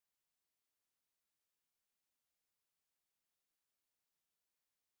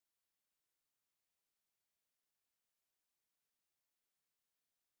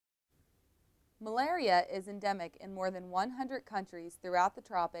Malaria is endemic in more than 100 countries throughout the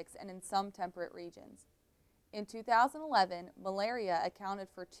tropics and in some temperate regions. In 2011, malaria accounted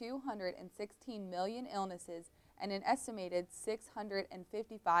for 216 million illnesses and an estimated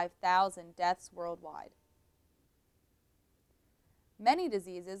 655,000 deaths worldwide. Many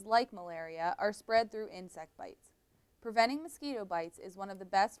diseases, like malaria, are spread through insect bites. Preventing mosquito bites is one of the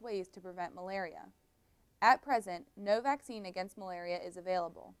best ways to prevent malaria. At present, no vaccine against malaria is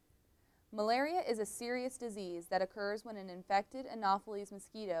available. Malaria is a serious disease that occurs when an infected Anopheles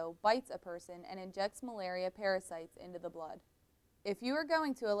mosquito bites a person and injects malaria parasites into the blood. If you are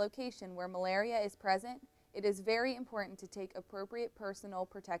going to a location where malaria is present, it is very important to take appropriate personal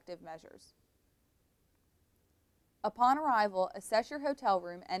protective measures. Upon arrival, assess your hotel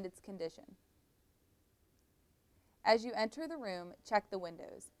room and its condition. As you enter the room, check the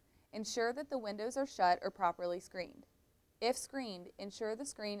windows. Ensure that the windows are shut or properly screened. If screened, ensure the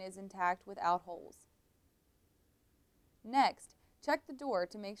screen is intact without holes. Next, check the door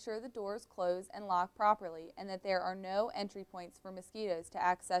to make sure the doors close and lock properly and that there are no entry points for mosquitoes to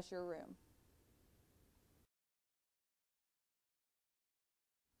access your room.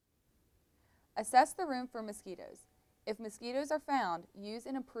 Assess the room for mosquitoes. If mosquitoes are found, use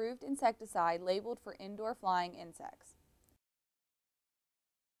an approved insecticide labeled for indoor flying insects.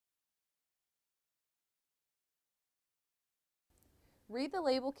 Read the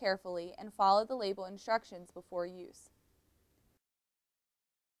label carefully and follow the label instructions before use.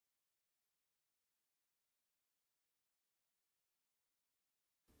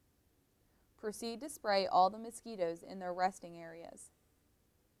 Proceed to spray all the mosquitoes in their resting areas.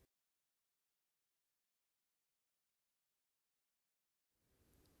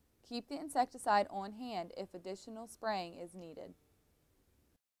 Keep the insecticide on hand if additional spraying is needed.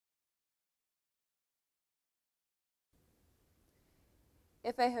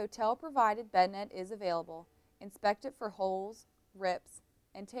 If a hotel-provided bed net is available, inspect it for holes, rips,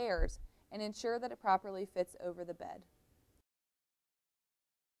 and tears, and ensure that it properly fits over the bed.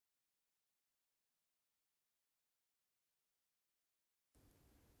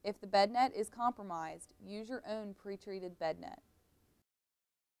 If the bed net is compromised, use your own pre-treated bed net.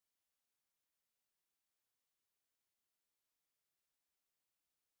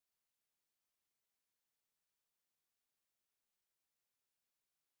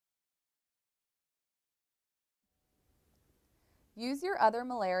 Use your other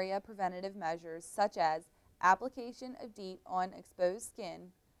malaria preventative measures such as application of DEET on exposed skin,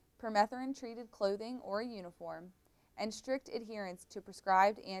 permethrin-treated clothing or a uniform, and strict adherence to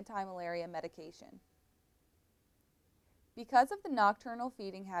prescribed anti-malaria medication. Because of the nocturnal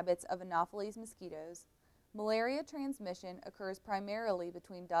feeding habits of Anopheles mosquitoes, malaria transmission occurs primarily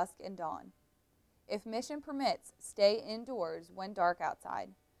between dusk and dawn. If mission permits, stay indoors when dark outside,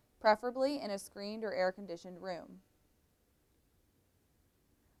 preferably in a screened or air-conditioned room.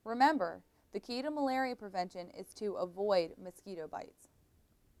 Remember, the key to malaria prevention is to avoid mosquito bites.